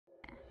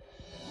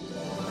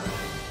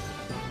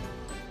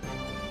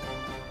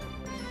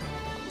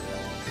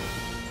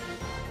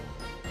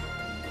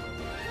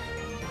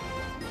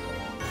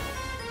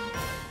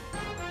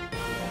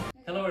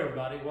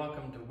everybody.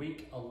 Welcome to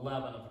week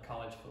 11 of the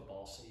college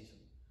football season.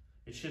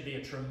 It should be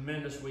a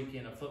tremendous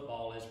weekend of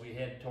football as we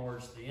head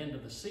towards the end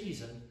of the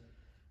season.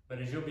 But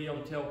as you'll be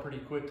able to tell pretty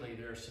quickly,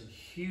 there are some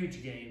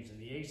huge games in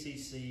the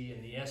ACC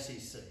and the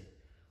SEC.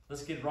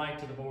 Let's get right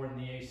to the board in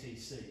the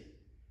ACC.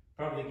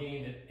 Probably the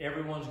game that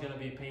everyone's going to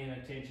be paying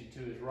attention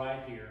to is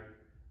right here,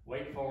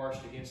 Wake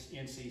Forest against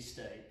NC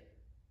State.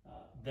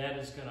 That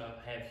is going to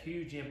have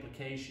huge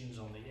implications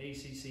on the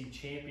ACC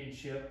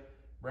championship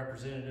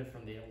representative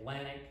from the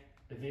Atlantic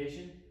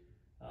Division.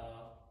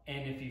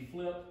 And if you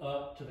flip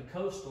up to the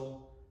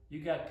Coastal,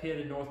 you got Pitt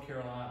in North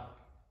Carolina.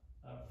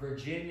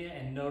 Virginia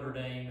and Notre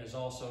Dame is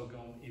also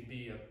going to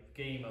be a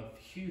game of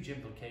huge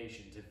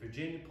implications. If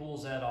Virginia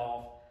pulls that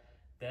off,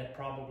 that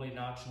probably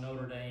knocks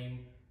Notre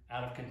Dame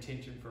out of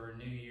contention for a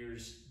New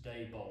Year's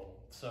Day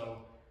bowl. So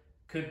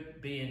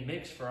could be in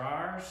mix for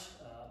our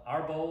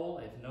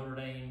bowl if Notre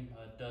Dame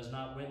does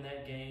not win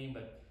that game,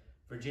 but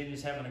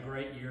Virginia's having a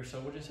great year, so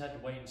we'll just have to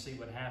wait and see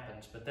what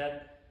happens. But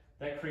that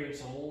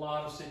creates a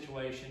lot of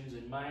situations.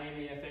 In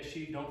Miami,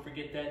 FSU, don't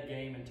forget that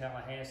game in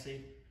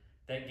Tallahassee.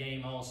 That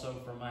game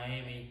also for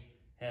Miami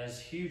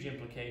has huge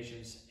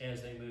implications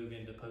as they move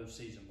into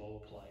postseason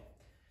bowl play.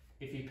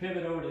 If you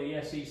pivot over to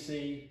the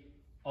SEC,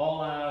 all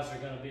eyes are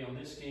going to be on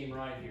this game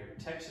right here,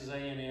 Texas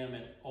A&M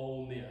and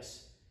Ole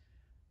Miss.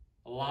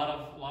 A lot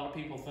of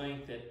people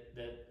think that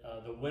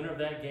the winner of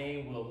that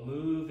game will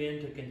move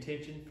into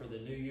contention for the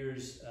New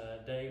Year's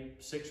Day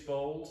 6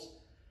 bowls.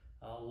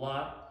 A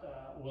lot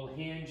will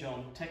hinge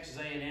on Texas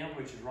A&M,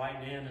 which is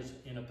right now is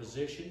in a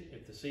position,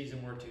 if the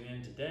season were to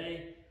end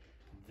today,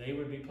 they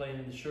would be playing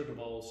in the Sugar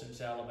Bowl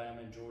since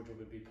Alabama and Georgia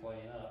would be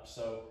playing up.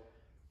 So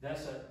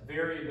that's a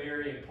very,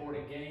 very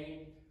important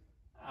game.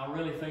 I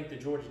really think the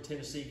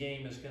Georgia-Tennessee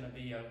game is going to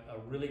be a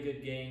really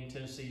good game.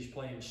 Tennessee's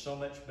playing so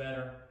much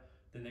better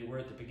than they were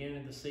at the beginning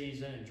of the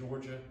season, and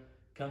Georgia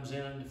comes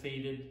in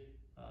undefeated,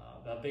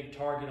 a big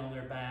target on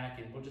their back,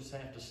 and we'll just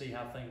have to see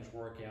how things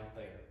work out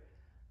there.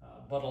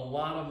 But a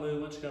lot of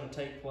movement's going to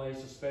take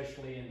place,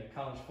 especially in the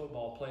college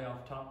football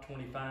playoff top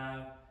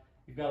 25.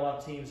 You've got a lot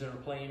of teams that are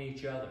playing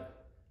each other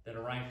that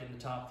are ranked in the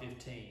top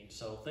 15.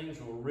 So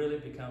things will really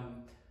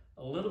become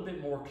a little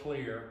bit more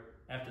clear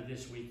after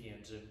this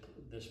weekend's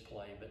this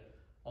play. But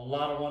a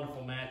lot of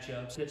wonderful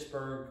matchups.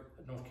 Pittsburgh,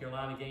 North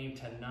Carolina game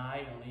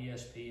tonight on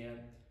ESPN.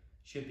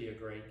 Should be a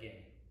great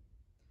game.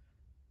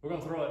 We're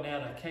going to throw it now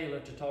to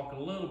Kayla to talk a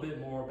little bit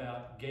more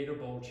about Gator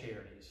Bowl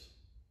charities.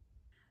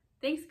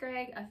 Thanks,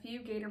 Greg. A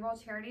few Gator Bowl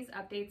Charities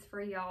updates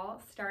for y'all,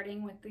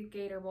 starting with the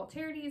Gator Bowl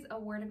Charities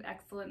Award of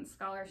Excellence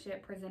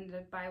Scholarship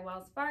presented by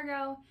Wells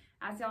Fargo.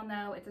 As y'all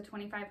know, it's a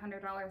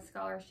 $2,500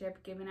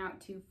 scholarship given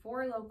out to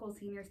 4 local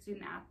senior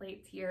student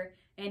athletes here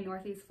in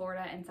Northeast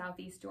Florida and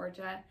Southeast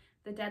Georgia.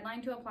 The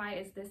deadline to apply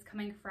is this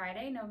coming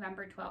Friday,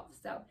 November 12th.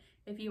 So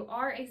if you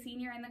are a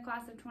senior in the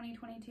class of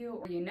 2022,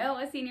 or you know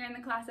a senior in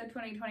the class of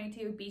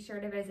 2022, be sure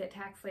to visit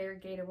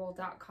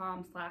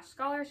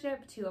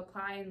TaxSlayerGatorbowl.com/scholarship to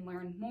apply and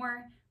learn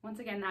more. Once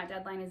again, that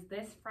deadline is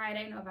this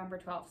Friday, November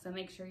 12th, so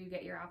make sure you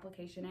get your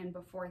application in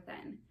before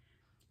then.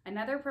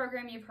 Another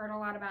program you've heard a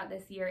lot about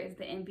this year is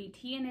the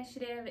MVT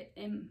initiative,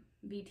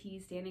 MVT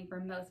standing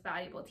for Most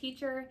Valuable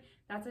Teacher.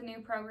 That's a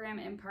new program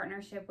in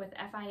partnership with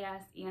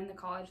FIS and the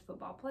College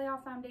Football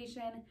Playoff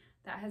Foundation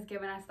that has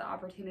given us the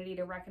opportunity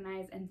to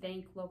recognize and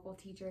thank local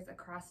teachers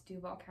across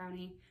Duval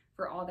County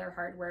for all their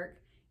hard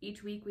work.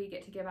 Each week we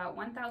get to give out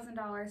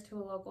 $1,000 to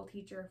a local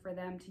teacher for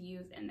them to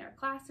use in their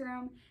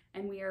classroom,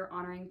 and we are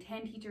honoring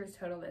 10 teachers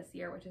total this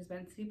year, which has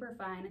been super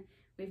fun.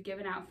 We've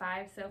given out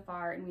 5 so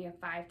far, and we have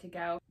 5 to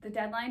go. The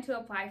deadline to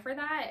apply for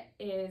that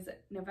is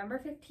November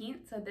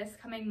 15th, so this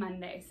coming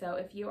Monday. So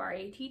if you are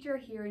a teacher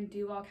here in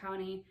Duval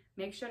County,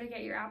 make sure to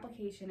get your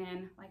application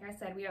in. Like I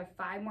said, we have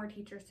 5 more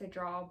teachers to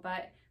draw,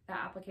 but the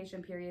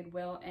application period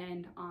will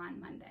end on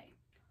Monday.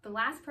 The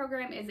last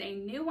program is a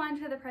new one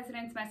to the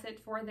President's Message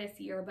for this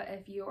year, but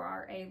if you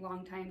are a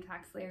longtime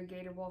TaxSlayer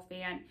Gator Bowl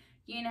fan,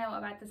 you know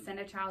about the Send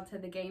a Child to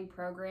the Game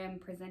program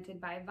presented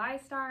by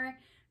ViStar.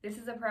 This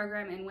is a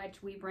program in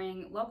which we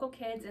bring local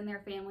kids and their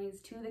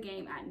families to the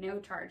game at no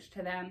charge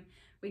to them.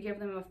 We give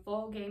them a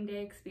full game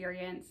day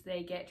experience.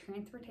 They get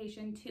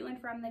transportation to and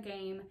from the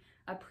game,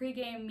 a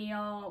pregame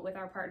meal with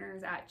our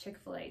partners at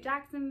Chick-fil-A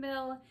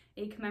Jacksonville,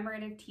 a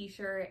commemorative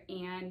t-shirt,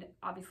 and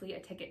obviously a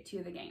ticket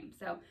to the game.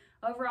 So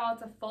overall,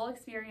 it's a full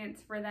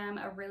experience for them,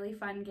 a really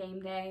fun game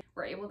day.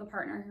 We're able to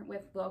partner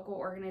with local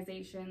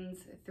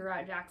organizations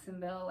throughout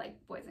Jacksonville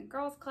like Boys and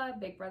Girls Club,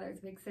 Big Brothers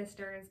Big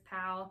Sisters,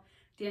 PAL,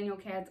 Daniel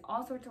Kids,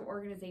 all sorts of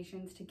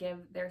organizations to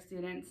give their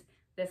students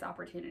this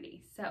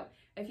opportunity. So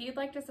if you'd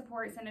like to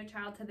support Send a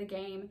Child to the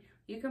Game,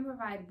 you can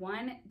provide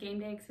one game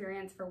day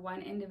experience for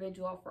one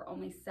individual for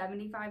only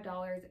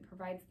 $75. It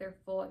provides their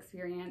full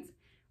experience.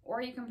 Or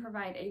you can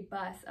provide a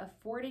bus of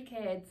 40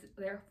 kids,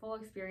 their full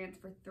experience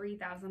for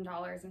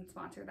 $3,000 and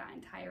sponsor that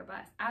entire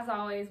bus. As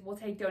always, we'll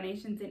take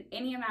donations in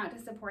any amount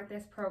to support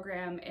this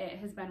program. It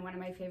has been one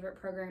of my favorite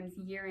programs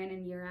year in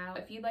and year out.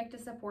 If you'd like to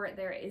support,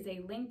 there is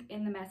a link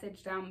in the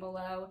message down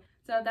below.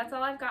 So that's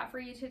all I've got for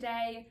you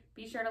today.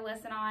 Be sure to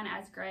listen on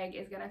as Greg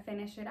is going to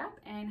finish it up,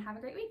 and have a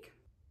great week.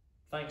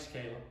 Thanks,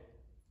 Kayla.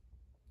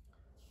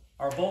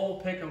 Our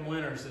bowl pick'em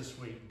winners this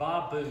week.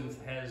 Bob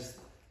Booth has,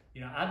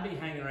 I'd be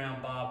hanging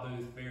around Bob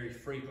Booth very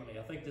frequently.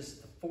 I think this is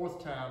the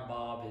 4th time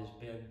Bob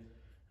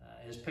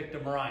has picked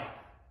them right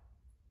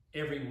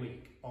every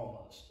week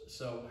almost.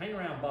 So hang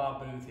around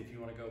Bob Booth if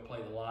you want to go play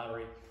the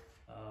lottery.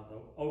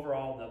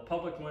 The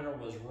public winner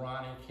was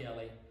Ronnie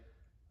Kelly.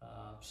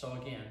 So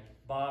again,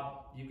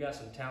 Bob, you've got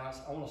some talents.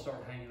 I want to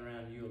start hanging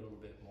around you a little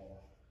bit more.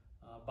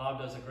 Bob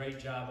does a great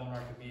job on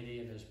our committee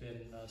and has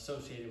been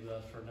associated with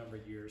us for a number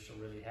of years, so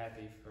really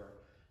happy for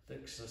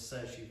the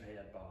success you've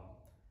had, Bob.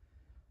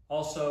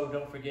 Also,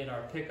 don't forget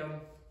our pick'em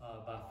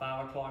by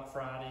 5 o'clock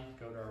Friday.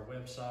 Go to our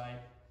website,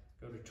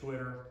 go to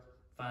Twitter,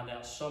 find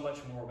out so much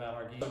more about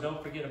our game. So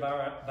don't forget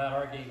about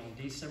our game on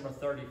December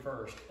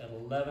 31st at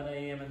 11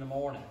 a.m. in the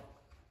morning.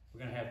 We're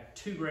going to have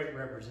 2 great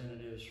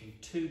representatives from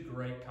 2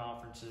 great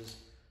conferences.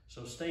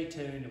 So stay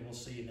tuned and we'll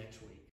see you next week.